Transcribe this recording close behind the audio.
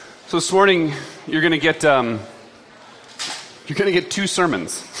So this morning you're going to get two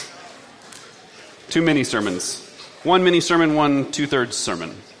sermons, two mini sermons, one mini sermon, one 2/3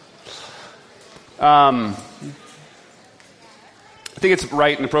 sermon. I think it's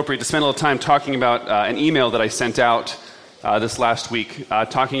right and appropriate to spend a little time talking about an email that I sent out this last week,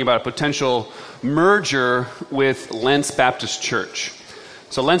 talking about a potential merger with Lentz Baptist Church.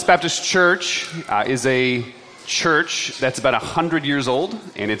 So Lentz Baptist Church is a church that's about 100 years old,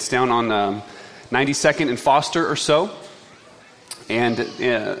 and it's down on 92nd and Foster or so. And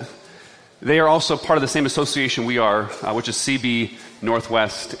they are also part of the same association we are, which is CB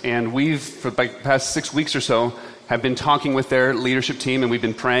Northwest. And we've, for the past 6 weeks or so, have been talking with their leadership team, and we've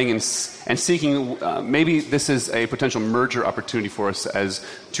been praying and seeking, maybe this is a potential merger opportunity for us as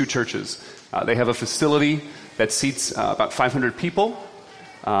two churches. They have a facility that seats about 500 people.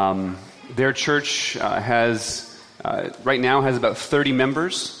 Their church right now has about 30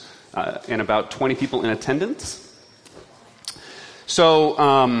 members and about 20 people in attendance.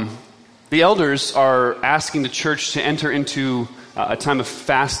 So the elders are asking the church to enter into a time of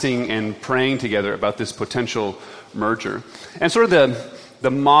fasting and praying together about this potential merger. And sort of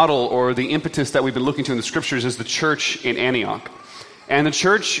the model or the impetus that we've been looking to in the scriptures is the church in Antioch. And the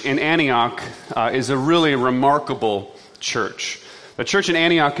church in Antioch is a really remarkable church. The church in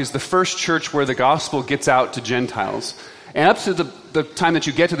Antioch is the first church where the gospel gets out to Gentiles. And up to the time that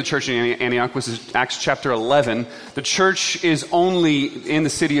you get to the church in Antioch, which is Acts chapter 11, the church is only in the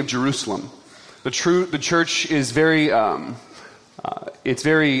city of Jerusalem. The church is very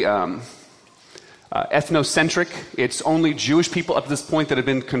ethnocentric. It's only Jewish people up to this point that have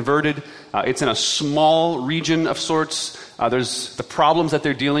been converted. It's in a small region of sorts. There's the problems that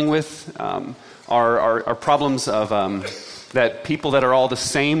they're dealing with are problems of that people that are all the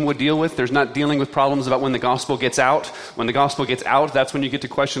same would deal with. There's not dealing with problems about when the gospel gets out. When the gospel gets out, that's when you get to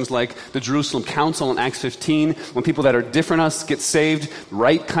questions like the Jerusalem Council in Acts 15. When people that are different us get saved,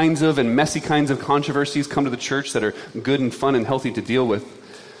 right kinds of and messy kinds of controversies come to the church that are good and fun and healthy to deal with.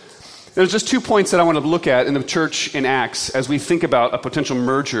 There's just 2 points that I want to look at in the church in Acts as we think about a potential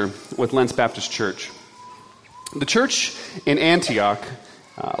merger with Lentz Baptist Church. The church in Antioch,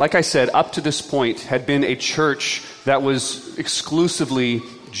 like I said, up to this point had been a church that was exclusively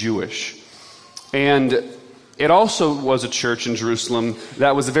Jewish. And it also was a church in Jerusalem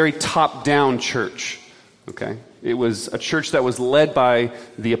that was a very top-down church. Okay? It was a church that was led by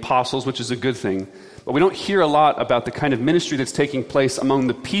the apostles, which is a good thing. But we don't hear a lot about the kind of ministry that's taking place among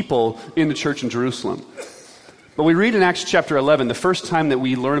the people in the church in Jerusalem. But we read in Acts chapter 11, the first time that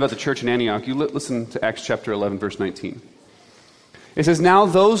we learn about the church in Antioch, you listen to Acts chapter 11, verse 19. It says, "Now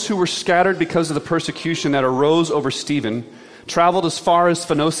those who were scattered because of the persecution that arose over Stephen traveled as far as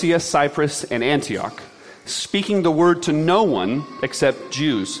Phoenicia, Cyprus, and Antioch, speaking the word to no one except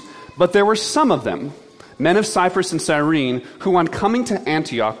Jews. But there were some of them, men of Cyprus and Cyrene, who on coming to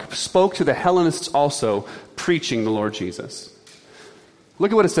Antioch spoke to the Hellenists also, preaching the Lord Jesus."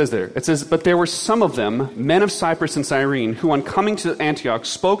 Look at what it says there. It says, "But there were some of them, men of Cyprus and Cyrene, who on coming to Antioch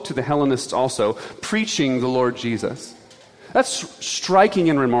spoke to the Hellenists also, preaching the Lord Jesus." That's striking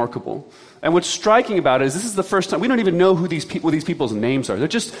and remarkable. And what's striking about it is this is the first time, we don't even know who these people's names are. They're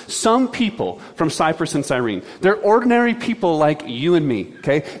just some people from Cyprus and Cyrene. They're ordinary people like you and me,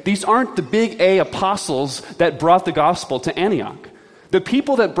 okay? These aren't the big A apostles that brought the gospel to Antioch. The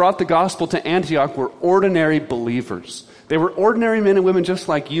people that brought the gospel to Antioch were ordinary believers. They were ordinary men and women just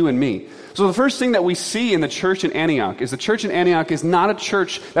like you and me. So the first thing that we see in the church in Antioch is the church in Antioch is not a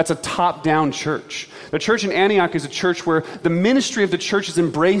church that's a top-down church. The church in Antioch is a church where the ministry of the church is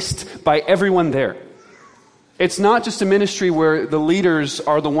embraced by everyone there. It's not just a ministry where the leaders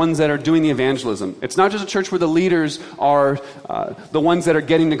are the ones that are doing the evangelism. It's not just a church where the leaders are the ones that are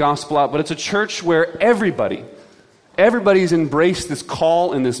getting the gospel out, but it's a church where everybody's embraced this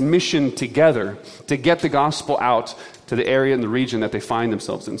call and this mission together to get the gospel out to the area and the region that they find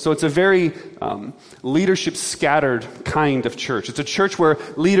themselves in. So it's a very leadership-scattered kind of church. It's a church where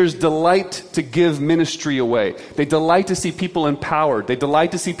leaders delight to give ministry away. They delight to see people empowered. They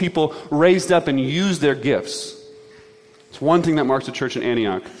delight to see people raised up and use their gifts. It's one thing that marks the church in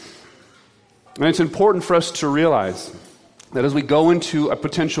Antioch. And it's important for us to realize that as we go into a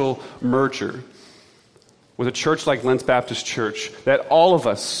potential merger with a church like Lentz Baptist Church, that all of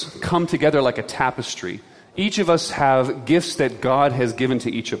us come together like a tapestry. Each of us have gifts that God has given to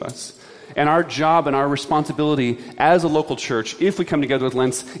each of us. And our job and our responsibility as a local church, if we come together with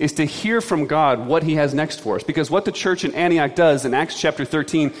Lentz, is to hear from God what he has next for us. Because what the church in Antioch does in Acts chapter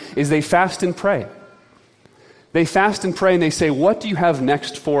 13 is they fast and pray. They fast and pray and they say, what do you have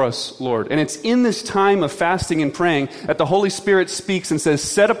next for us, Lord? And it's in this time of fasting and praying that the Holy Spirit speaks and says,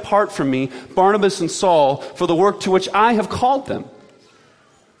 set apart from me Barnabas and Saul for the work to which I have called them.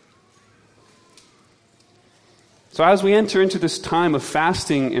 So as we enter into this time of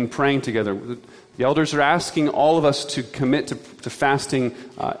fasting and praying together, the elders are asking all of us to commit to fasting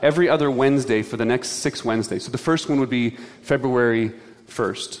every other Wednesday for the next 6 Wednesdays. So the first one would be February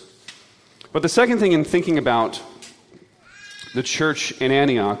 1st. But the second thing in thinking about the church in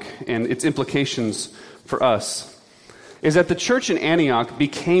Antioch and its implications for us is that the church in Antioch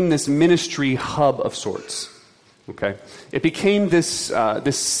became this ministry hub of sorts. Okay? It became this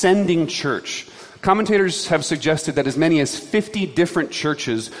sending church. Commentators have suggested that as many as 50 different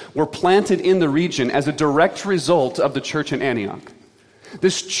churches were planted in the region as a direct result of the church in Antioch.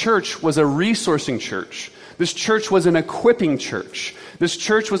 This church was a resourcing church. This church was an equipping church. This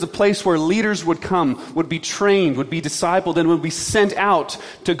church was a place where leaders would come, would be trained, would be discipled, and would be sent out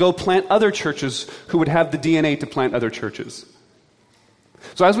to go plant other churches who would have the DNA to plant other churches.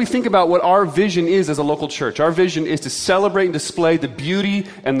 So as we think about what our vision is as a local church, our vision is to celebrate and display the beauty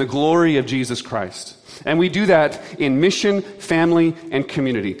and the glory of Jesus Christ. And we do that in mission, family, and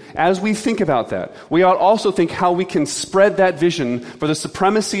community. As we think about that, we ought also think how we can spread that vision for the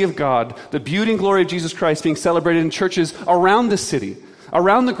supremacy of God, the beauty and glory of Jesus Christ being celebrated in churches around the city,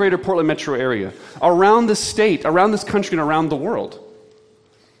 around the greater Portland metro area, around the state, around this country, and around the world.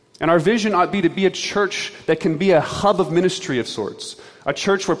 And our vision ought to be a church that can be a hub of ministry of sorts. A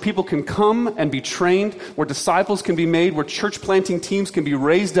church where people can come and be trained, where disciples can be made, where church planting teams can be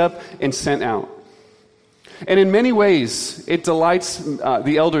raised up and sent out. And in many ways, it delights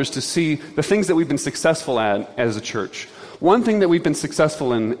the elders to see the things that we've been successful at as a church. One thing that we've been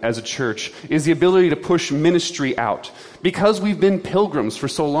successful in as a church is the ability to push ministry out. Because we've been pilgrims for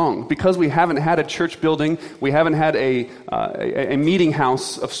so long, because we haven't had a church building, we haven't had a meeting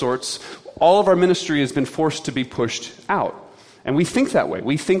house of sorts, all of our ministry has been forced to be pushed out. And we think that way.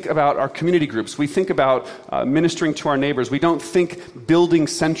 We think about our community groups. We think about ministering to our neighbors. We don't think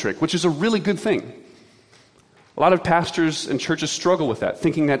building-centric, which is a really good thing. A lot of pastors and churches struggle with that,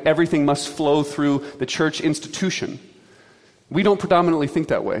 thinking that everything must flow through the church institution. We don't predominantly think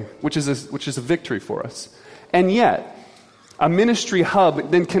that way, which is a victory for us. And yet, a ministry hub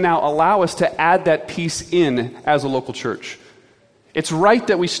then can now allow us to add that piece in as a local church. It's right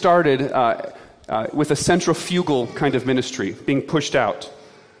that we started with a centrifugal kind of ministry being pushed out.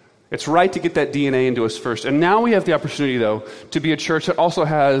 It's right to get that DNA into us first. And now we have the opportunity, though, to be a church that also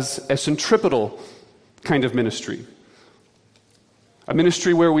has a centripetal kind of ministry. A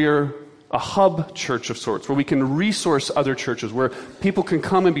ministry where we are a hub church of sorts, where we can resource other churches, where people can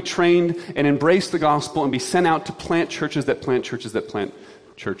come and be trained and embrace the gospel and be sent out to plant churches that plant churches that plant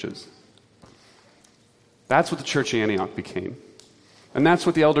churches. That's what the church in Antioch became. And that's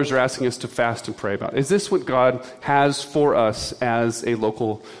what the elders are asking us to fast and pray about. Is this what God has for us as a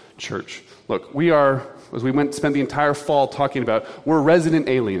local church? Look, we are, as we spent the entire fall talking about, we're resident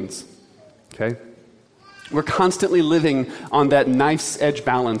aliens. Okay? We're constantly living on that knife's edge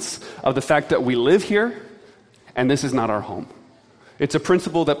balance of the fact that we live here and this is not our home. It's a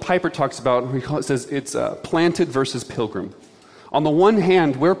principle that Piper talks about. It says it's planted versus pilgrim. On the one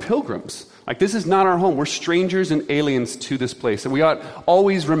hand, we're pilgrims. Like, this is not our home. We're strangers and aliens to this place. And we ought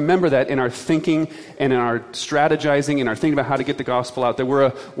always remember that in our thinking and in our strategizing and our thinking about how to get the gospel out, that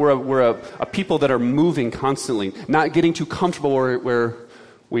we're a people that are moving constantly, not getting too comfortable where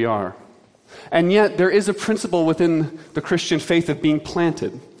we are. And yet, there is a principle within the Christian faith of being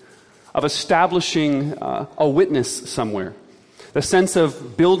planted, of establishing a witness somewhere. The sense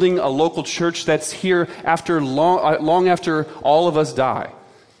of building a local church that's here after long after all of us die.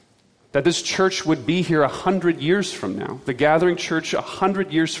 That this church would be here 100 years from now. The gathering church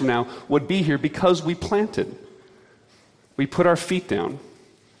 100 years from now would be here because we planted. We put our feet down.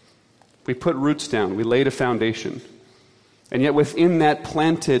 We put roots down. We laid a foundation. And yet within that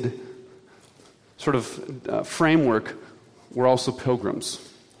planted sort of framework, we're also pilgrims.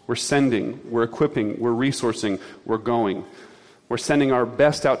 We're sending, we're equipping, we're resourcing, we're going. We're sending our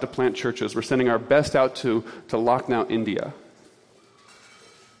best out to plant churches. We're sending our best out to Lucknow, India.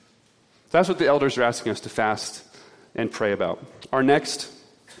 That's what the elders are asking us to fast and pray about. Our next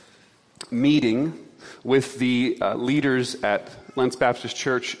meeting with the leaders at Lentz Baptist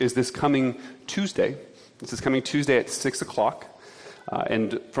Church is this coming Tuesday. This is coming Tuesday at 6 o'clock.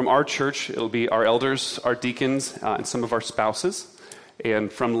 And from our church, it'll be our elders, our deacons, and some of our spouses.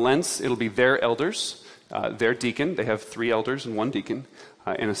 And from Lentz, it'll be their elders, their deacon. They have 3 elders and 1 deacon,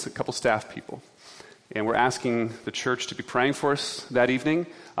 and a couple staff people. And we're asking the church to be praying for us that evening.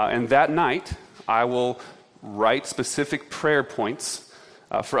 And that night, I will write specific prayer points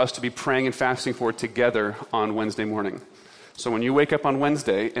for us to be praying and fasting for together on Wednesday morning. So when you wake up on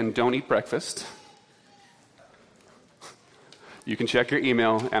Wednesday and don't eat breakfast, you can check your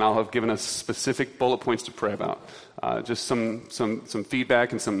email, and I'll have given us specific bullet points to pray about. Just some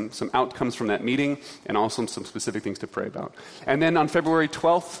feedback and some outcomes from that meeting, and also some specific things to pray about. And then on February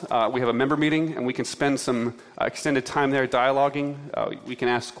 12th, we have a member meeting, and we can spend some extended time there dialoguing. We can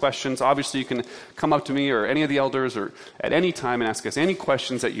ask questions. Obviously, you can come up to me or any of the elders or at any time and ask us any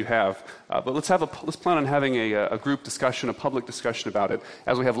questions that you have. But let's plan on having a group discussion, a public discussion about it,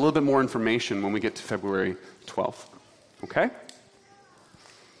 as we have a little bit more information when we get to February 12th. Okay?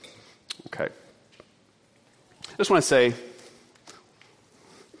 Okay. I just want to say,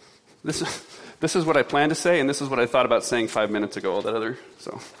 this is what I planned to say, and this is what I thought about saying 5 minutes ago, all that other,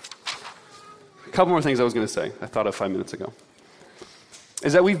 so. A couple more things I was going to say, I thought of 5 minutes ago.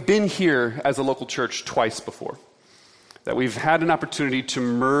 Is that we've been here as a local church twice before. That we've had an opportunity to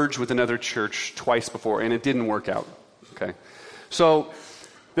merge with another church twice before, and it didn't work out, okay? So,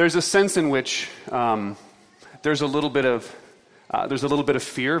 there's a sense in which there's a little bit of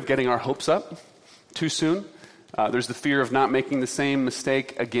fear of getting our hopes up too soon. There's the fear of not making the same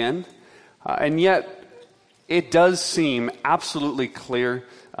mistake again. And yet, it does seem absolutely clear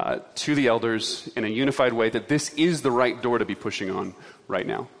to the elders in a unified way that this is the right door to be pushing on right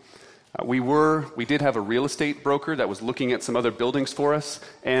now. We did have a real estate broker that was looking at some other buildings for us,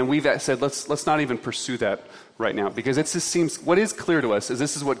 and we've said let's not even pursue that right now, because it just seems, what is clear to us is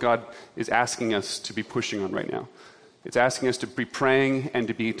this is what God is asking us to be pushing on right now. It's asking us to be praying and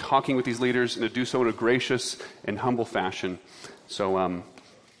to be talking with these leaders and to do so in a gracious and humble fashion. So, and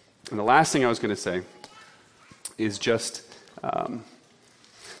the last thing I was going to say is just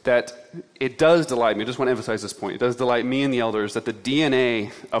that it does delight me. I just want to emphasize this point. It does delight me and the elders that the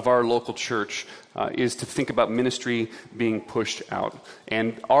DNA of our local church is to think about ministry being pushed out.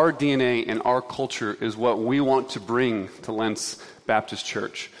 And our DNA and our culture is what we want to bring to Lentz Baptist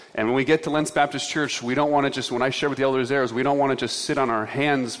Church. And when we get to Lentz Baptist Church, we don't want to just, when I share with the elders there, is we don't want to just sit on our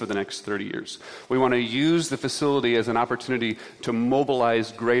hands for the next 30 years. We want to use the facility as an opportunity to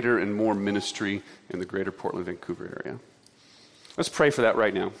mobilize greater and more ministry in the greater Portland, Vancouver area. Let's pray for that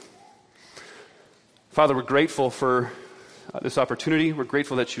right now. Father, we're grateful for this opportunity. We're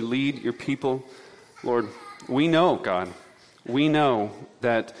grateful that you lead your people. Lord, we know, God, we know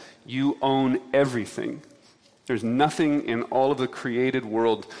that you own everything. There's nothing in all of the created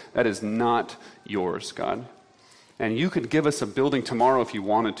world that is not yours, God. And you could give us a building tomorrow if you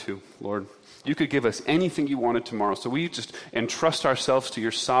wanted to, Lord. You could give us anything you wanted tomorrow. So we just entrust ourselves to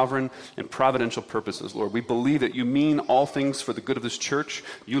your sovereign and providential purposes, Lord. We believe that you mean all things for the good of this church.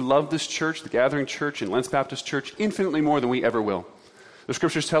 You love this church, the Gathering Church and Lentz Baptist Church, infinitely more than we ever will. The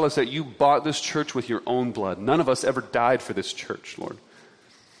scriptures tell us that you bought this church with your own blood. None of us ever died for this church, Lord.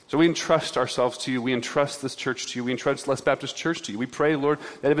 So we entrust ourselves to you. We entrust this church to you. We entrust Lentz Baptist Church to you. We pray, Lord,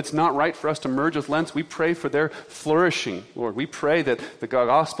 that if it's not right for us to merge with Lentz, we pray for their flourishing, Lord. We pray that the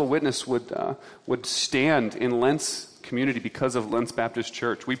gospel witness would stand in Lentz community because of Lentz Baptist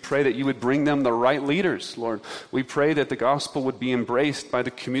Church. We pray that you would bring them the right leaders, Lord. We pray that the gospel would be embraced by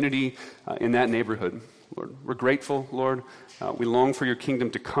the community in that neighborhood, Lord. We're grateful, Lord. We long for your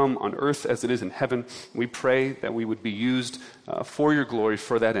kingdom to come on earth as it is in heaven. We pray that we would be used for your glory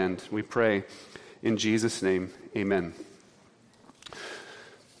for that end. We pray in Jesus' name, amen.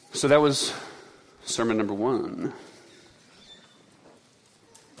 So that was sermon number 1.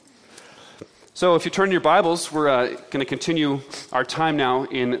 So if you turn to your Bibles, we're going to continue our time now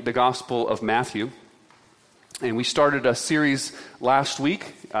in the Gospel of Matthew. And we started a series last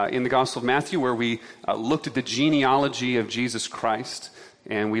week in the Gospel of Matthew where we looked at the genealogy of Jesus Christ.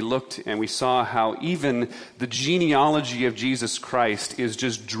 And we looked and we saw how even the genealogy of Jesus Christ is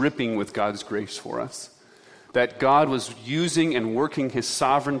just dripping with God's grace for us. That God was using and working his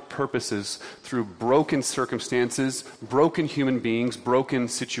sovereign purposes through broken circumstances, broken human beings, broken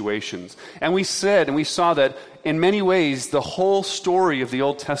situations. And we said and we saw that in many ways the whole story of the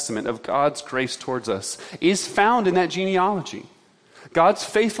Old Testament of God's grace towards us is found in that genealogy. God's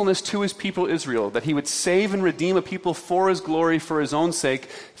faithfulness to his people Israel, that he would save and redeem a people for his glory, for his own sake,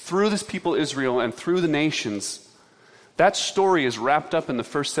 through this people Israel and through the nations. That story is wrapped up in the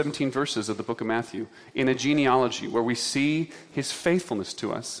first 17 verses of the book of Matthew in a genealogy where we see his faithfulness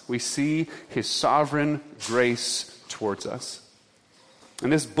to us. We see his sovereign grace towards us.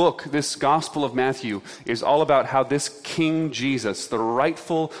 And this book, this Gospel of Matthew, is all about how this King Jesus, the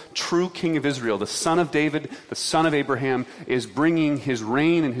rightful, true King of Israel, the son of David, the son of Abraham, is bringing his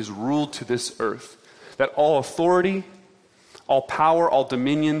reign and his rule to this earth. That all authority, All power, all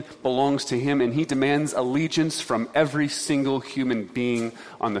dominion belongs to him, and he demands allegiance from every single human being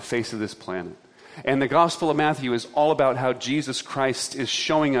on the face of this planet. And the Gospel of Matthew is all about how Jesus Christ is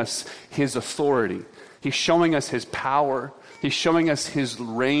showing us his authority. He's showing us his power. He's showing us his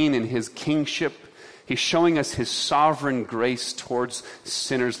reign and his kingship. He's showing us his sovereign grace towards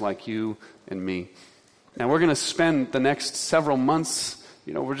sinners like you and me. Now we're going to spend the next several months,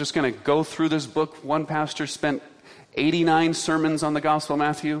 we're just going to go through this book. One pastor spent 89 sermons on the Gospel of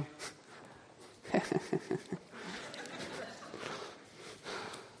Matthew.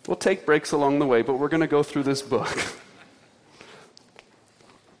 We'll take breaks along the way, but we're going to go through this book.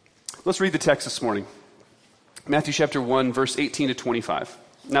 Let's read the text this morning. Matthew chapter 1, verse 18 to 25.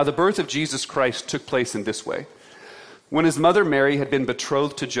 Now the birth of Jesus Christ took place in this way. When his mother Mary had been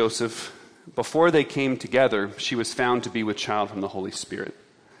betrothed to Joseph, before they came together, she was found to be with child from the Holy Spirit.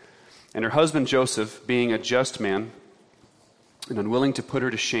 And her husband Joseph, being a just man and unwilling to put her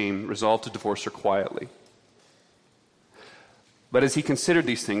to shame, resolved to divorce her quietly. But as he considered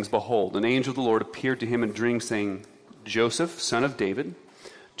these things, behold, an angel of the Lord appeared to him in a dream, saying, Joseph, son of David,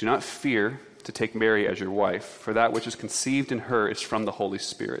 do not fear to take Mary as your wife, for that which is conceived in her is from the Holy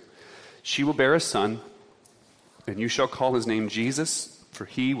Spirit. She will bear a son, and you shall call his name Jesus, for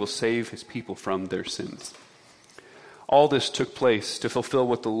he will save his people from their sins. All this took place to fulfill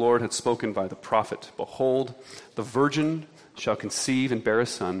what the Lord had spoken by the prophet. Behold, the virgin shall conceive and bear a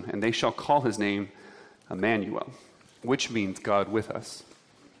son, and they shall call his name Emmanuel, which means God with us.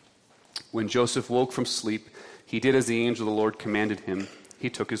 When Joseph woke from sleep, he did as the angel of the Lord commanded him. He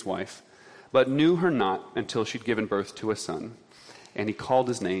took his wife, but knew her not until she'd given birth to a son, and he called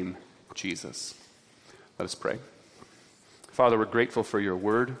his name Jesus. Let us pray. Father, we're grateful for your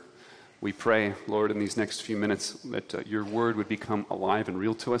word. We pray, Lord, in these next few minutes that your word would become alive and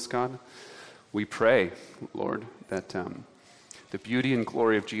real to us, God. We pray, Lord, that the beauty and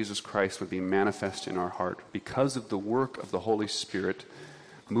glory of Jesus Christ would be manifest in our heart because of the work of the Holy Spirit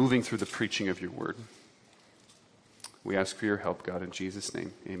moving through the preaching of your word. We ask for your help, God, in Jesus'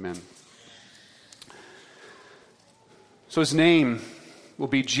 name. Amen. So his name will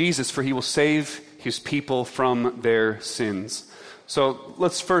be Jesus, for he will save his people from their sins. So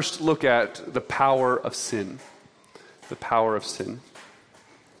let's first look at the power of sin. The power of sin.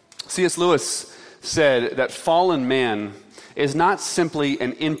 C.S. Lewis said that fallen man is not simply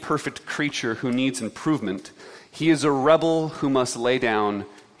an imperfect creature who needs improvement. He is a rebel who must lay down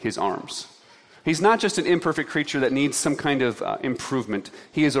his arms. He's not just an imperfect creature that needs some kind of improvement.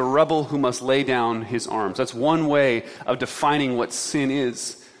 He is a rebel who must lay down his arms. That's one way of defining what sin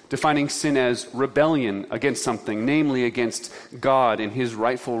is. Defining sin as rebellion against something, namely against God and his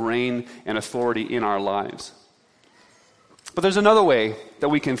rightful reign and authority in our lives. But there's another way that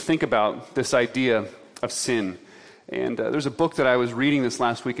we can think about this idea of sin. And there's a book that I was reading this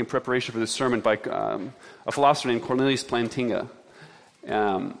last week in preparation for this sermon by a philosopher named Cornelius Plantinga.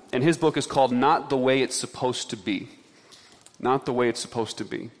 And his book is called Not the Way It's Supposed to Be. Not the Way It's Supposed to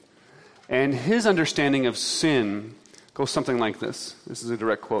Be. And his understanding of sin goes something like this. This is a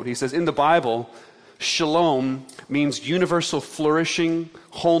direct quote. He says, in the Bible, shalom means universal flourishing,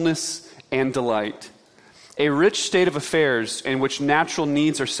 wholeness, and delight. A rich state of affairs in which natural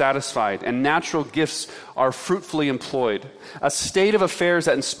needs are satisfied and natural gifts are fruitfully employed. A state of affairs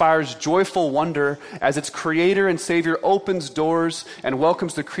that inspires joyful wonder as its creator and savior opens doors and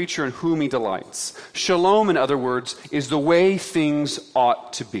welcomes the creature in whom he delights. Shalom, in other words, is the way things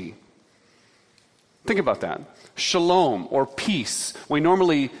ought to be. Think about that. Shalom, or peace. We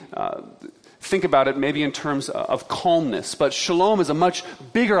normally think about it maybe in terms of calmness, but shalom is a much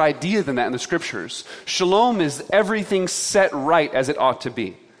bigger idea than that in the scriptures. Shalom is everything set right as it ought to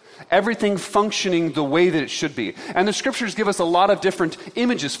be. Everything functioning the way that it should be. And the scriptures give us a lot of different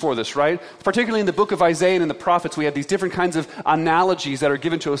images for this, right? Particularly in the book of Isaiah and in the prophets, we have these different kinds of analogies that are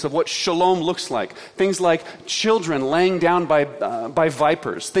given to us of what shalom looks like. Things like children laying down by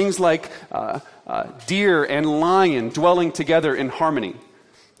vipers. Things like deer and lion dwelling together in harmony.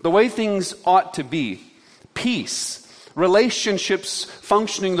 The way things ought to be. Peace. Relationships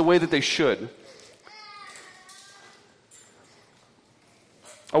functioning the way that they should.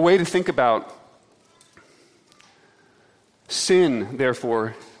 A way to think about sin,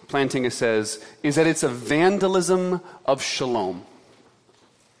 therefore, Plantinga says, is that it's a vandalism of shalom.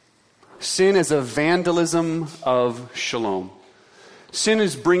 Sin is a vandalism of shalom. Sin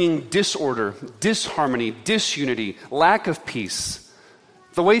is bringing disorder, disharmony, disunity, lack of peace.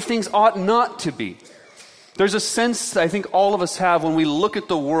 The way things ought not to be. There's a sense that I think all of us have when we look at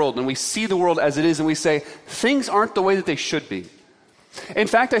the world and we see the world as it is and we say, things aren't the way that they should be. In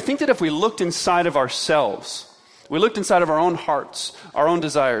fact, I think that if we looked inside of ourselves, We looked inside of our own hearts, our own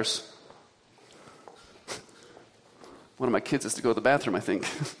desires. One of my kids has to go to the bathroom, I think.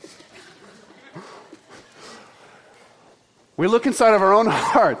 We look inside of our own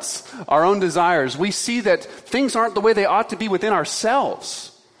hearts, our own desires. We see that things aren't the way they ought to be within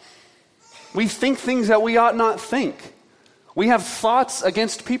ourselves. We think things that we ought not think. We have thoughts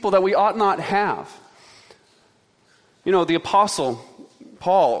against people that we ought not have. You know, the Apostle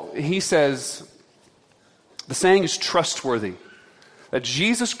Paul, he says, the saying is trustworthy, that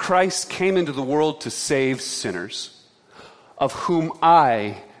Jesus Christ came into the world to save sinners, of whom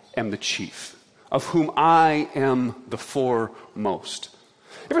I am the chief, of whom I am the foremost.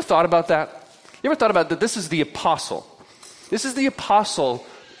 You ever thought about that? You ever thought about that this is the apostle? This is the apostle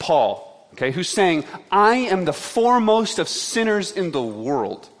Paul, okay, who's saying, I am the foremost of sinners in the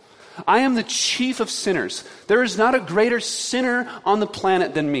world. I am the chief of sinners. There is not a greater sinner on the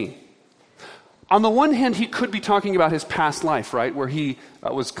planet than me. On the one hand, he could be talking about his past life, right, where he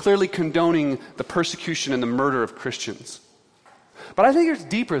was clearly condoning the persecution and the murder of Christians. But I think it's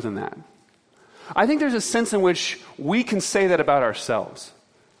deeper than that. I think there's a sense in which we can say that about ourselves.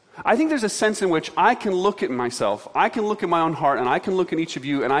 I think there's a sense in which I can look at myself, I can look at my own heart, and I can look at each of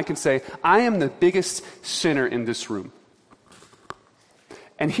you, and I can say, I am the biggest sinner in this room.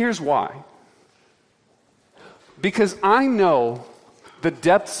 And here's why. Because I know the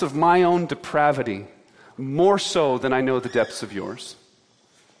depths of my own depravity more so than I know the depths of yours.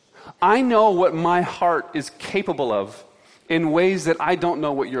 I know what my heart is capable of in ways that I don't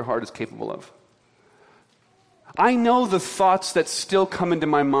know what your heart is capable of. I know the thoughts that still come into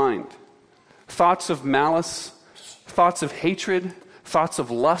my mind. Thoughts of malice, thoughts of hatred, thoughts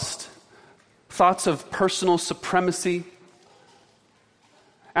of lust, thoughts of personal supremacy.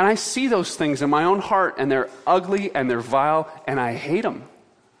 And I see those things in my own heart, and they're ugly and they're vile, and I hate them.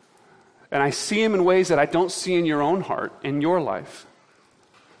 And I see them in ways that I don't see in your own heart, in your life.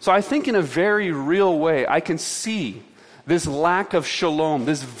 So I think in a very real way, I can see this lack of shalom,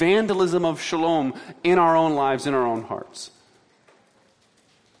 this vandalism of shalom in our own lives, in our own hearts.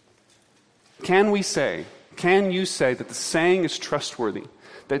 Can you say that the saying is trustworthy,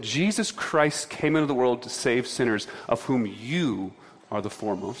 that Jesus Christ came into the world to save sinners, of whom you are the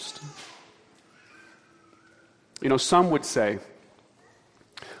foremost? You know, some would say,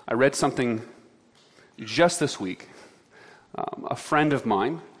 I read something just this week. A friend of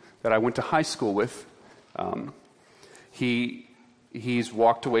mine that I went to high school with, he's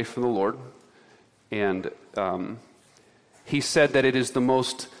walked away from the Lord, and he said that it is the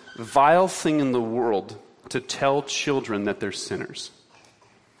most vile thing in the world to tell children that they're sinners.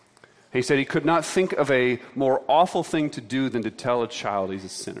 He said he could not think of a more awful thing to do than to tell a child he's a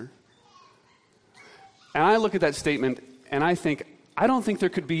sinner. And I look at that statement and I think, I don't think there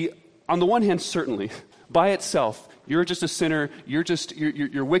could be, on the one hand, certainly, by itself, you're just a sinner,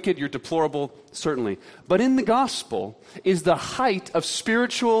 you're wicked, you're deplorable, certainly. But in the gospel is the height of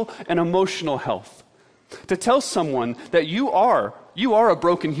spiritual and emotional health. To tell someone that you are a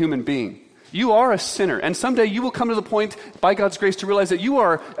broken human being. You are a sinner, and someday you will come to the point, by God's grace, to realize that you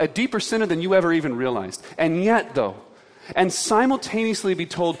are a deeper sinner than you ever even realized. And yet, though, and simultaneously be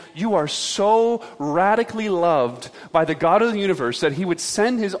told you are so radically loved by the God of the universe that he would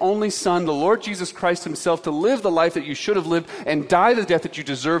send his only son, the Lord Jesus Christ himself, to live the life that you should have lived and die the death that you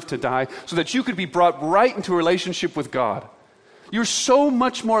deserve to die, so that you could be brought right into a relationship with God. You're so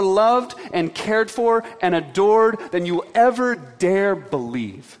much more loved and cared for and adored than you ever dare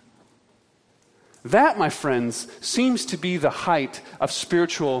believe. That, my friends, seems to be the height of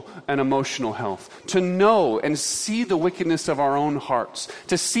spiritual and emotional health. To know and see the wickedness of our own hearts.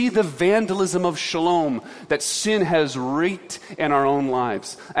 To see the vandalism of shalom that sin has wreaked in our own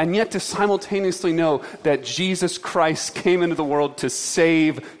lives. And yet to simultaneously know that Jesus Christ came into the world to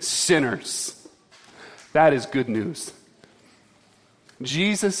save sinners. That is good news.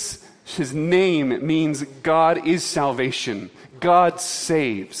 Jesus, his name means God is salvation. God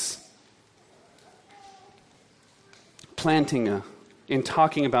saves. In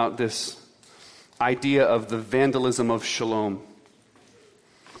talking about this idea of the vandalism of shalom,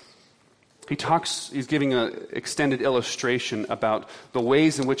 he's giving an extended illustration about the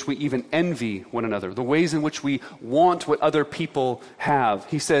ways in which we even envy one another, the ways in which we want what other people have.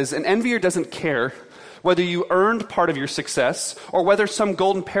 He says, an envier doesn't care whether you earned part of your success or whether some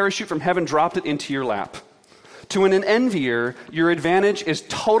golden parachute from heaven dropped it into your lap. To an envier, your advantage is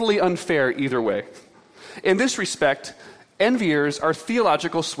totally unfair either way. In this respect, enviers are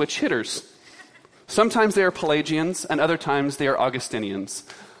theological switch hitters. Sometimes they are Pelagians, and other times they are Augustinians.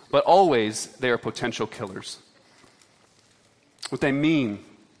 But always they are potential killers. What they mean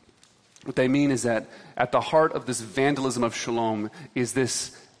What they mean is that at the heart of this vandalism of shalom is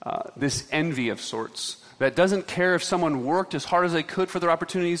this envy of sorts that doesn't care if someone worked as hard as they could for their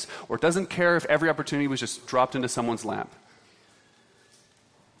opportunities, or doesn't care if every opportunity was just dropped into someone's lap.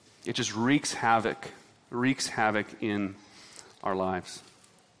 It just wreaks havoc in our lives.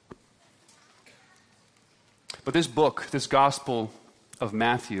 But this book, this Gospel of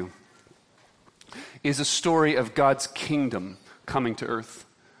Matthew, is a story of God's kingdom coming to earth.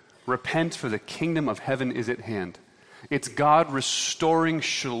 Repent, for the kingdom of heaven is at hand. It's God restoring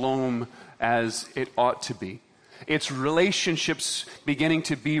shalom as it ought to be. It's relationships beginning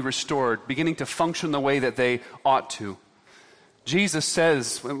to be restored, beginning to function the way that they ought to. Jesus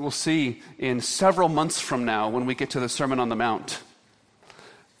says, we'll see in several months from now when we get to the Sermon on the Mount,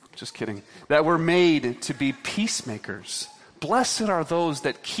 just kidding, that we're made to be peacemakers. Blessed are those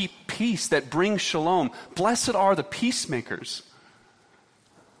that keep peace, that bring shalom. Blessed are the peacemakers.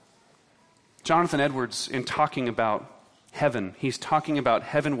 Jonathan Edwards, in talking about heaven, he's talking about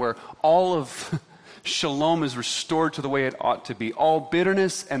heaven where all of shalom is restored to the way it ought to be. All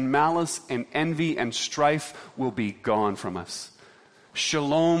bitterness and malice and envy and strife will be gone from us.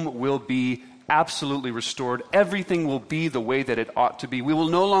 Shalom will be absolutely restored. Everything will be the way that it ought to be. We will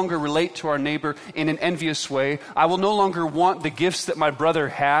no longer relate to our neighbor in an envious way. I will no longer want the gifts that my brother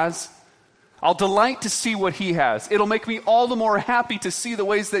has. I'll delight to see what he has. It'll make me all the more happy to see the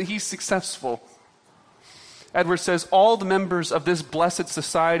ways that he's successful. Edwards says, all the members of this blessed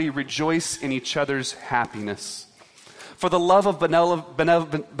society rejoice in each other's happiness. For the love of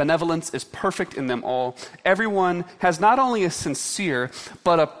benevolence is perfect in them all. Everyone has not only a sincere,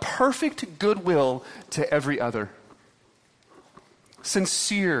 but a perfect goodwill to every other.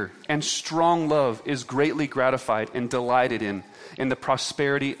 Sincere and strong love is greatly gratified and delighted in the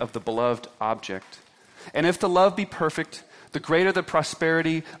prosperity of the beloved object. And if the love be perfect, the greater the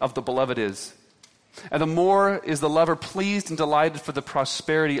prosperity of the beloved is. And the more is the lover pleased and delighted for the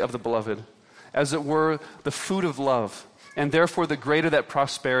prosperity of the beloved, as it were the food of love. And therefore the greater that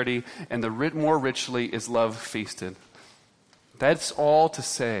prosperity, and the more richly is love feasted. That's all to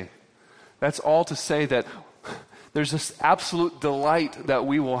say. That's all to say that there's this absolute delight that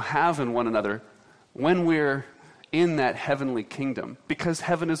we will have in one another when we're in that heavenly kingdom, because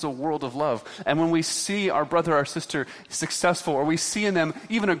heaven is a world of love. And when we see our brother, our sister successful, or we see in them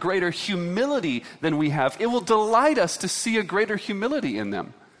even a greater humility than we have, it will delight us to see a greater humility in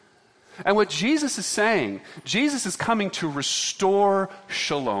them. And what Jesus is saying, Jesus is coming to restore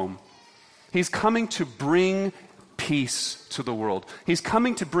shalom. He's coming to bring peace to the world. He's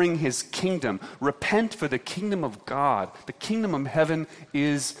coming to bring his kingdom. Repent, for the kingdom of God, the kingdom of heaven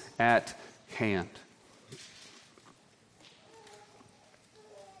is at hand.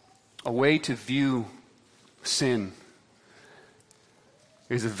 A way to view sin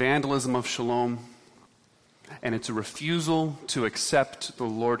is a vandalism of shalom, and it's a refusal to accept the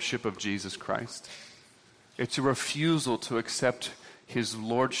lordship of Jesus Christ. It's a refusal to accept his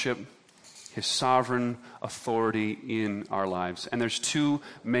lordship, his sovereign authority in our lives. And there's two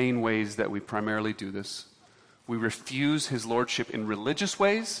main ways that we primarily do this. We refuse his lordship in religious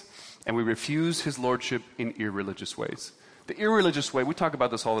ways, and we refuse his lordship in irreligious ways. The irreligious way, we talk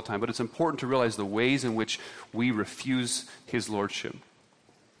about this all the time, but it's important to realize the ways in which we refuse his lordship.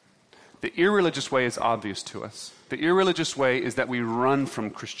 The irreligious way is obvious to us. The irreligious way is that we run from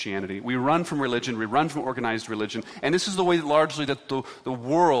Christianity. We run from religion. We run from organized religion. And this is the way largely that the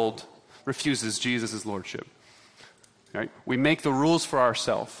world refuses Jesus' lordship. Right? We make the rules for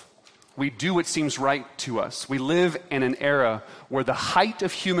ourselves. We do what seems right to us. We live in an era where the height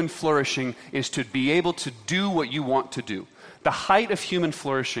of human flourishing is to be able to do what you want to do. The height of human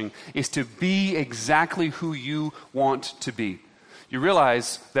flourishing is to be exactly who you want to be. You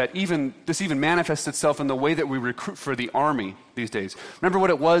realize that this even manifests itself in the way that we recruit for the army these days. Remember what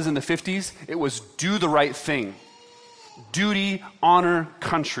it was in the 50s? It was do the right thing. Duty, honor,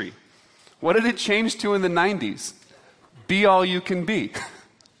 country. What did it change to in the 90s? Be all you can be.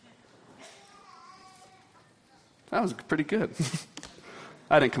 That was pretty good.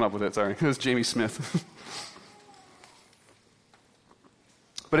 I didn't come up with it, sorry. It was Jamie Smith.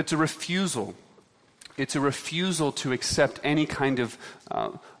 But it's a refusal. It's a refusal to accept any kind of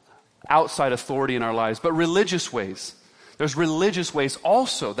outside authority in our lives, but religious ways. There's religious ways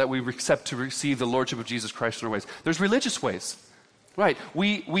also that we accept to receive the lordship of Jesus Christ in our ways. There's religious ways. Right.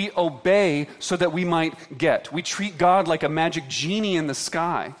 We obey so that we might get. We treat God like a magic genie in the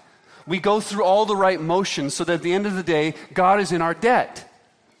sky. We go through all the right motions so that at the end of the day, God is in our debt.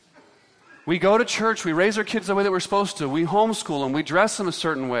 We go to church, we raise our kids the way that we're supposed to, we homeschool them, we dress them a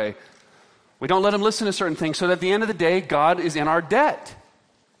certain way. We don't let them listen to certain things so that at the end of the day, God is in our debt.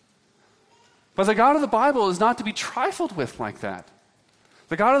 But the God of the Bible is not to be trifled with like that.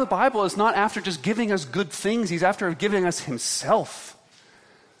 The God of the Bible is not after just giving us good things. He's after giving us himself.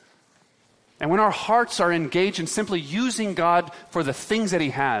 And when our hearts are engaged in simply using God for the things that he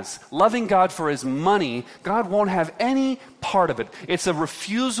has, loving God for his money, God won't have any part of it. It's a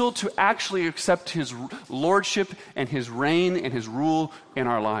refusal to actually accept his lordship and his reign and his rule in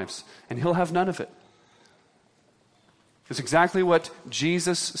our lives. And he'll have none of it. It's exactly what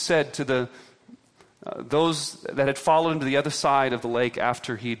Jesus said to those that had followed him to the other side of the lake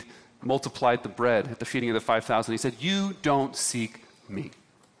after he'd multiplied the bread at the feeding of the 5,000. He said, "You don't seek me.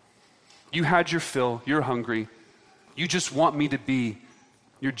 You had your fill. You're hungry. You just want me to be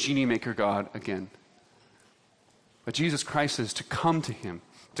your genie maker God again." But Jesus Christ says to come to him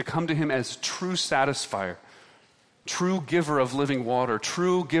as true satisfier, true giver of living water,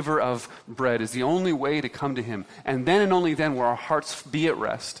 true giver of bread is the only way to come to him. And then and only then will our hearts be at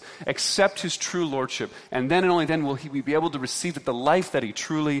rest, accept his true lordship, and then and only then will we be able to receive the life that he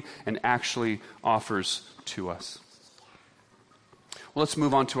truly and actually offers to us. Well, let's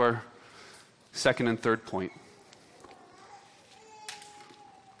move on to our second and third point.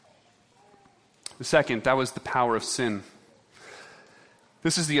 The second, that was the power of sin.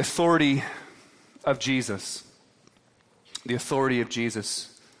 This is the authority of Jesus. The authority of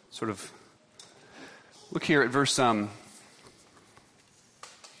Jesus. Sort of, look here at verse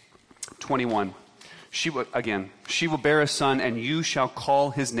 21. She will bear a son, and you shall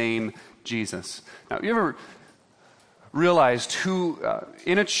call his name Jesus. Now, you ever realized who,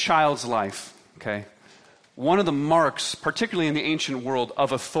 in a child's life, okay, one of the marks, particularly in the ancient world,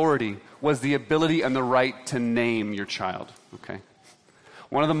 of authority was the ability and the right to name your child, okay?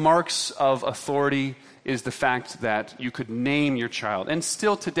 One of the marks of authority is the fact that you could name your child. And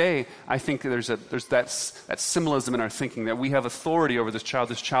still today, I think there's that symbolism in our thinking that we have authority over this child.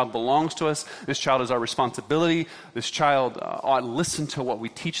 This child belongs to us. This child is our responsibility. This child ought to listen to what we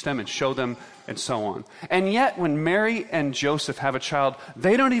teach them and show them, and so on. And yet, when Mary and Joseph have a child,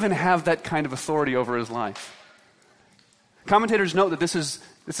 they don't even have that kind of authority over his life. Commentators note that this is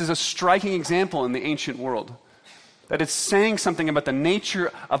a striking example in the ancient world. That it's saying something about the nature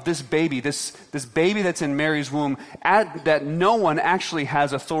of this baby, this baby that's in Mary's womb, that no one actually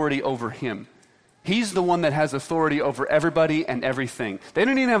has authority over him. He's the one that has authority over everybody and everything. They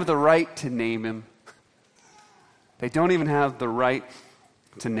don't even have the right to name him. They don't even have the right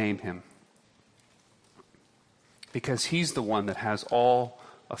to name him. Because he's the one that has all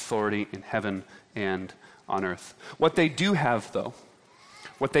authority in heaven and on earth. What they do have, though,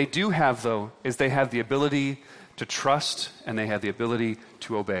 is they have the ability to trust, and they have the ability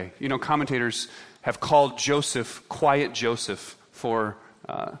to obey. You know, commentators have called Joseph Quiet Joseph for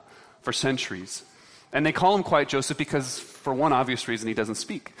centuries. And they call him Quiet Joseph because, for one obvious reason, he doesn't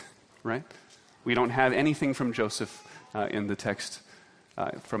speak, right? We don't have anything from Joseph in the text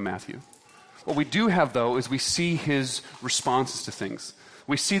from Matthew. What we do have, though, is we see his responses to things.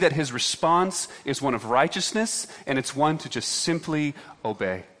 We see that his response is one of righteousness, and it's one to just simply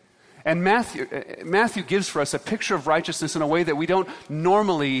obey. And Matthew gives for us a picture of righteousness in a way that we don't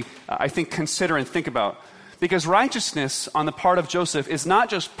normally, I think, consider and think about. Because righteousness on the part of Joseph is not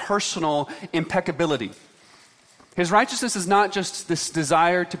just personal impeccability. His righteousness is not just this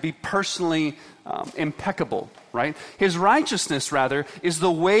desire to be personally impeccable, right? His righteousness, rather, is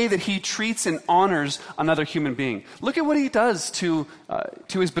the way that he treats and honors another human being. Look at what he does to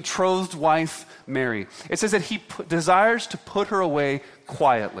his betrothed wife, Mary. It says that he desires to put her away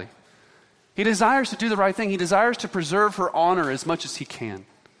quietly. He desires to do the right thing. He desires to preserve her honor as much as he can.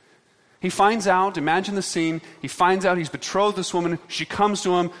 He finds out, imagine the scene, he finds out he's betrothed this woman. She comes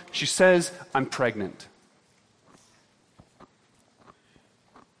to him. She says, "I'm pregnant."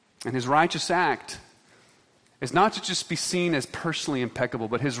 And his righteous act is not to just be seen as personally impeccable,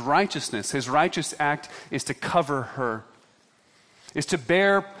 but his righteous act is to cover her, is to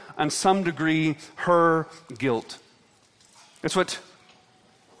bear, on some degree, her guilt. That's what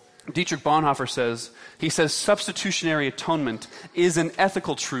Dietrich Bonhoeffer says. He says substitutionary atonement is an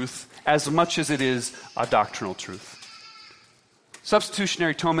ethical truth as much as it is a doctrinal truth.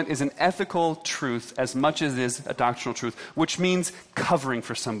 Substitutionary atonement is an ethical truth as much as it is a doctrinal truth, which means covering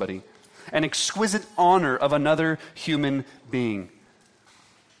for somebody, an exquisite honor of another human being.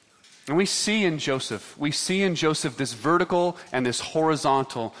 And we see in Joseph this vertical and this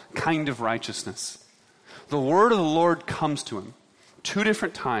horizontal kind of righteousness. The word of the Lord comes to him 2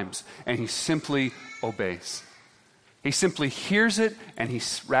 different times, and he simply obeys. He simply hears it, and he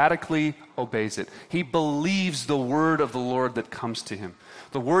radically obeys it. He believes the word of the Lord that comes to him.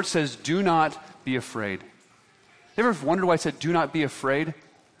 The word says, "Do not be afraid." You ever wondered why it said, "Do not be afraid"?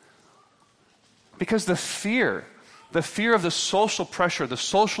 Because the fear of the social pressure, the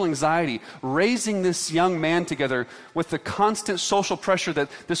social anxiety, raising this young man together with the constant social pressure that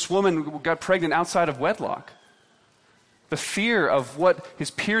this woman got pregnant outside of wedlock. The fear of what his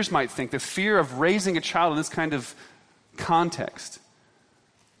peers might think, the fear of raising a child in this kind of context.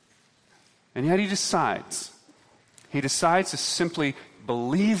 And yet he decides to simply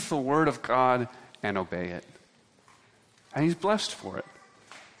believe the word of God and obey it. And he's blessed for it.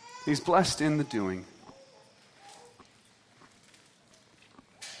 He's blessed in the doing.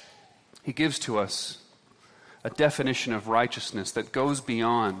 He gives to us a definition of righteousness that goes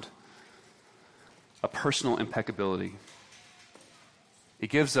beyond a personal impeccability. He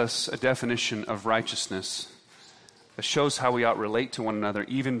gives us a definition of righteousness that shows how we ought relate to one another,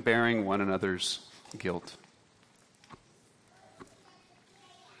 even bearing one another's guilt.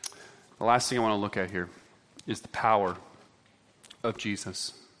 The last thing I want to look at here is the power of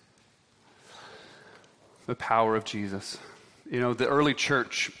Jesus. The power of Jesus. You know, the early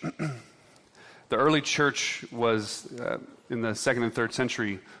church was, in the 2nd and 3rd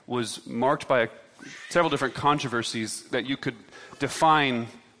century, was marked by several different controversies that you could define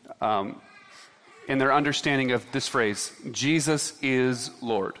in their understanding of this phrase, Jesus is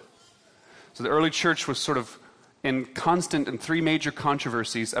Lord. So the early church was sort of in constant and 3 major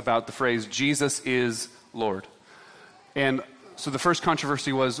controversies about the phrase, Jesus is Lord. And so the first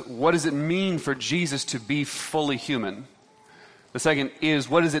controversy was, what does it mean for Jesus to be fully human? The second is,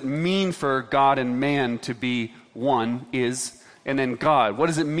 what does it mean for God and man to be one, and then God? What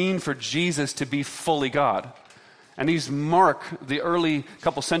does it mean for Jesus to be fully God? And these mark the early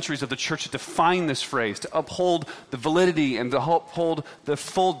couple centuries of the church to define this phrase, to uphold the validity and to uphold the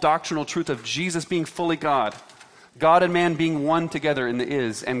full doctrinal truth of Jesus being fully God. God and man being one together in the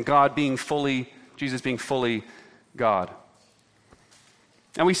is, and Jesus being fully God.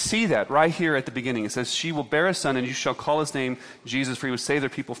 And we see that right here at the beginning. It says, she will bear a son, and you shall call his name Jesus, for he will save their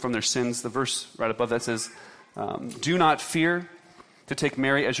people from their sins. The verse right above that says, do not fear to take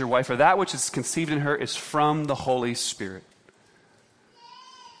Mary as your wife, for that which is conceived in her is from the Holy Spirit.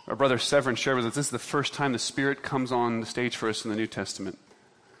 Our brother Severin shared with us, this is the first time the Spirit comes on the stage for us in the New Testament.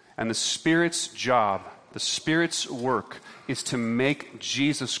 And the Spirit's job, the Spirit's work, is to make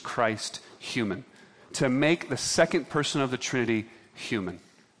Jesus Christ human, to make the second person of the Trinity human.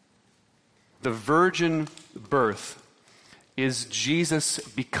 The virgin birth is Jesus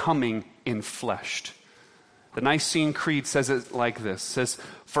becoming enfleshed. The Nicene Creed says it like this. It says,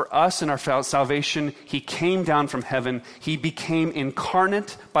 for us in our salvation, he came down from heaven. He became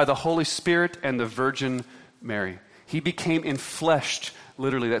incarnate by the Holy Spirit and the Virgin Mary. He became enfleshed,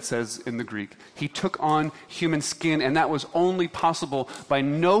 literally that says in the Greek. He took on human skin, and that was only possible by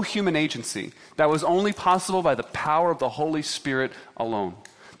no human agency. That was only possible by the power of the Holy Spirit alone.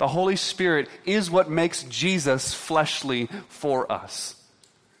 The Holy Spirit is what makes Jesus fleshly for us.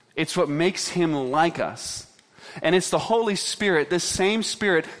 It's what makes him like us. And it's the Holy Spirit, this same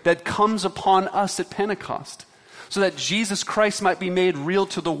Spirit, that comes upon us at Pentecost, so that Jesus Christ might be made real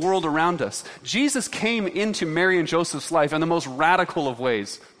to the world around us. Jesus came into Mary and Joseph's life in the most radical of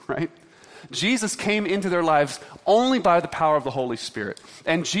ways, right? Jesus came into their lives only by the power of the Holy Spirit.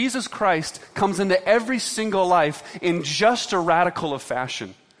 And Jesus Christ comes into every single life in just a radical of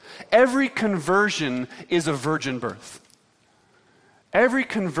fashion. Every conversion is a virgin birth. Every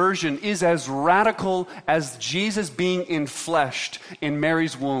conversion is as radical as Jesus being enfleshed in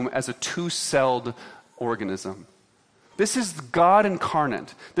Mary's womb as a 2-celled organism. This is God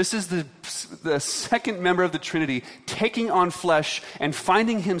incarnate. This is the second member of the Trinity taking on flesh and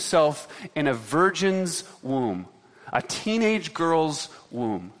finding himself in a virgin's womb, a teenage girl's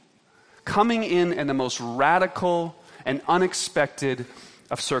womb, coming in the most radical and unexpected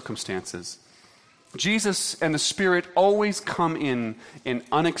of circumstances. Jesus and the Spirit always come in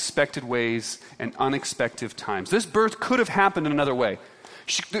unexpected ways and unexpected times. This birth could have happened in another way.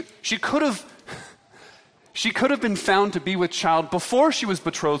 She could have been found to be with child before she was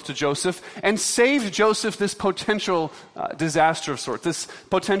betrothed to Joseph and saved Joseph this potential disaster of sorts, this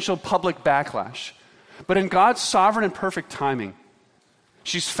potential public backlash. But in God's sovereign and perfect timing,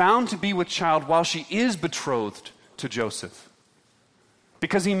 she's found to be with child while she is betrothed to Joseph.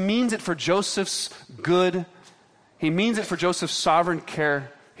 Because he means it for Joseph's good. He means it for Joseph's sovereign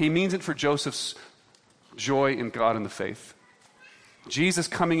care. He means it for Joseph's joy in God and the faith. Jesus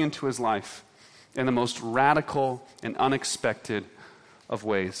coming into his life in the most radical and unexpected of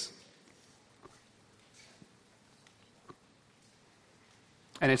ways.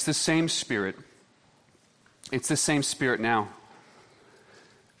 And it's the same Spirit. It's the same Spirit now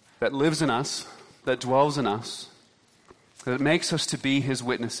that lives in us, that dwells in us, that makes us to be his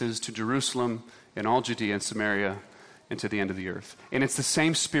witnesses to Jerusalem in all Judea and Samaria and to the end of the earth. And it's the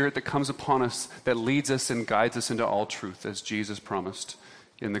same Spirit that comes upon us that leads us and guides us into all truth, as Jesus promised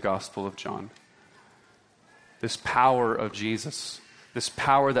in the Gospel of John. This power of Jesus, this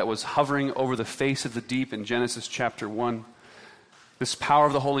power that was hovering over the face of the deep in Genesis chapter 1, this power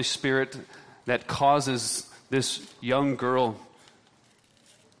of the Holy Spirit that causes this young girl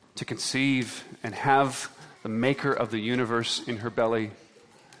to conceive and have the maker of the universe in her belly,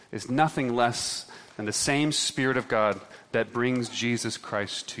 is nothing less than the same Spirit of God that brings Jesus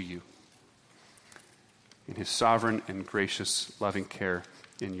Christ to you in his sovereign and gracious loving care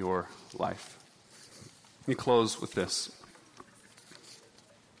in your life. Let me close with this.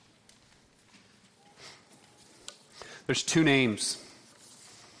 There's two names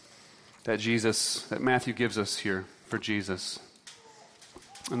that Matthew gives us here for Jesus.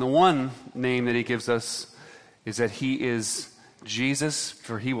 And the one name that he gives us is that he is Jesus,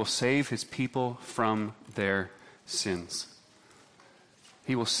 for he will save his people from their sins.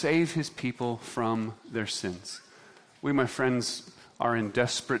 He will save his people from their sins. We, my friends, are in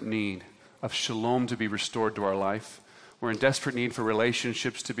desperate need of shalom to be restored to our life. We're in desperate need for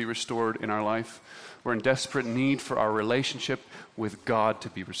relationships to be restored in our life. We're in desperate need for our relationship with God to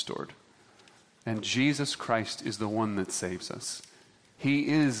be restored. And Jesus Christ is the one that saves us. He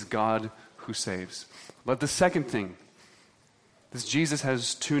is God who saves. But the second thing is Jesus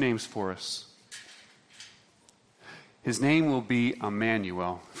has two names for us. His name will be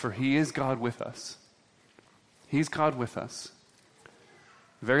Emmanuel, for he is God with us. He's God with us.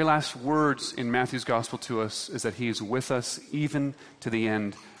 The very last words in Matthew's gospel to us is that he is with us even to the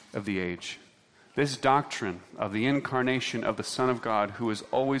end of the age. This doctrine of the incarnation of the Son of God, who is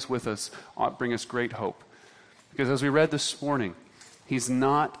always with us, ought to bring us great hope. Because as we read this morning, he's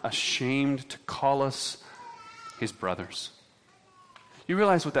not ashamed to call us his brothers. You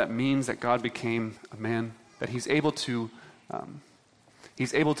realize what that means, that God became a man? That he's able to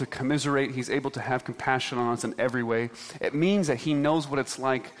commiserate, he's able to have compassion on us in every way. It means that he knows what it's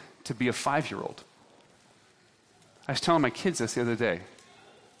like to be a 5-year-old. I was telling my kids this the other day.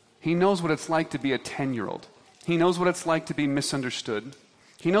 He knows what it's like to be a 10-year-old. He knows what it's like to be misunderstood.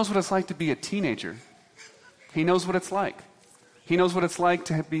 He knows what it's like to be a teenager. He knows what it's like. He knows what it's like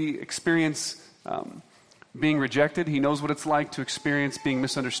to experience being rejected. He knows what it's like to experience being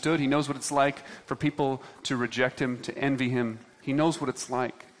misunderstood. He knows what it's like for people to reject him, to envy him. He knows what it's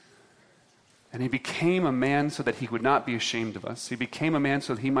like. And he became a man so that he would not be ashamed of us. He became a man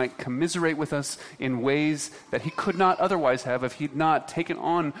so that he might commiserate with us in ways that he could not otherwise have if he'd not taken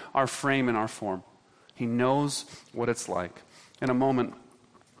on our frame and our form. He knows what it's like. In a moment,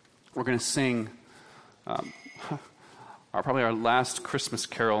 we're going to sing probably our last Christmas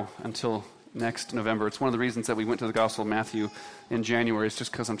carol until next November. It's one of the reasons that we went to the Gospel of Matthew in January. It's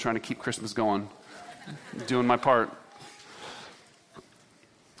just because I'm trying to keep Christmas going, doing my part.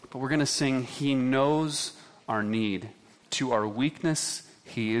 But we're going to sing, He Knows Our Need. To our weakness,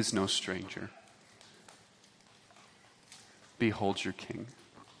 He is no stranger. Behold your King.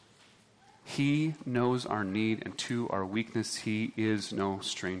 He knows our need, and to our weakness, He is no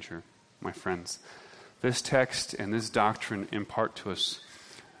stranger, my friends. This text and this doctrine impart to us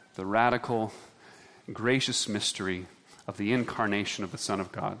the radical, gracious mystery of the incarnation of the Son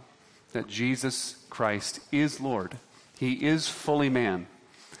of God, that Jesus Christ is Lord. He is fully man,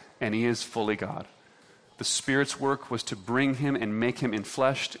 and he is fully God. The Spirit's work was to bring him and make him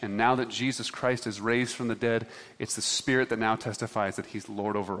enfleshed, and now that Jesus Christ is raised from the dead, it's the Spirit that now testifies that he's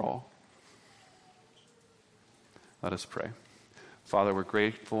Lord over all. Let us pray. Father, we're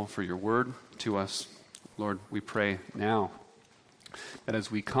grateful for your word to us. Lord, we pray now that as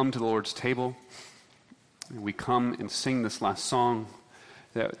we come to the Lord's table, and we come and sing this last song,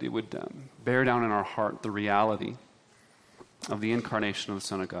 that it would bear down in our heart the reality of the incarnation of the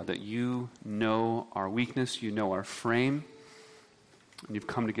Son of God, that you know our weakness, you know our frame, and you've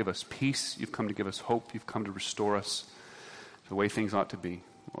come to give us peace, you've come to give us hope, you've come to restore us to the way things ought to be,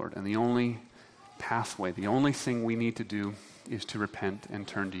 Lord. And the only pathway, the only thing we need to do is to repent and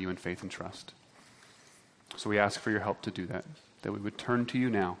turn to you in faith and trust. So we ask for your help to do that we would turn to you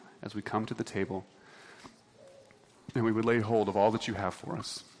now as we come to the table, and we would lay hold of all that you have for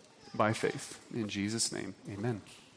us by faith. In Jesus' name, amen.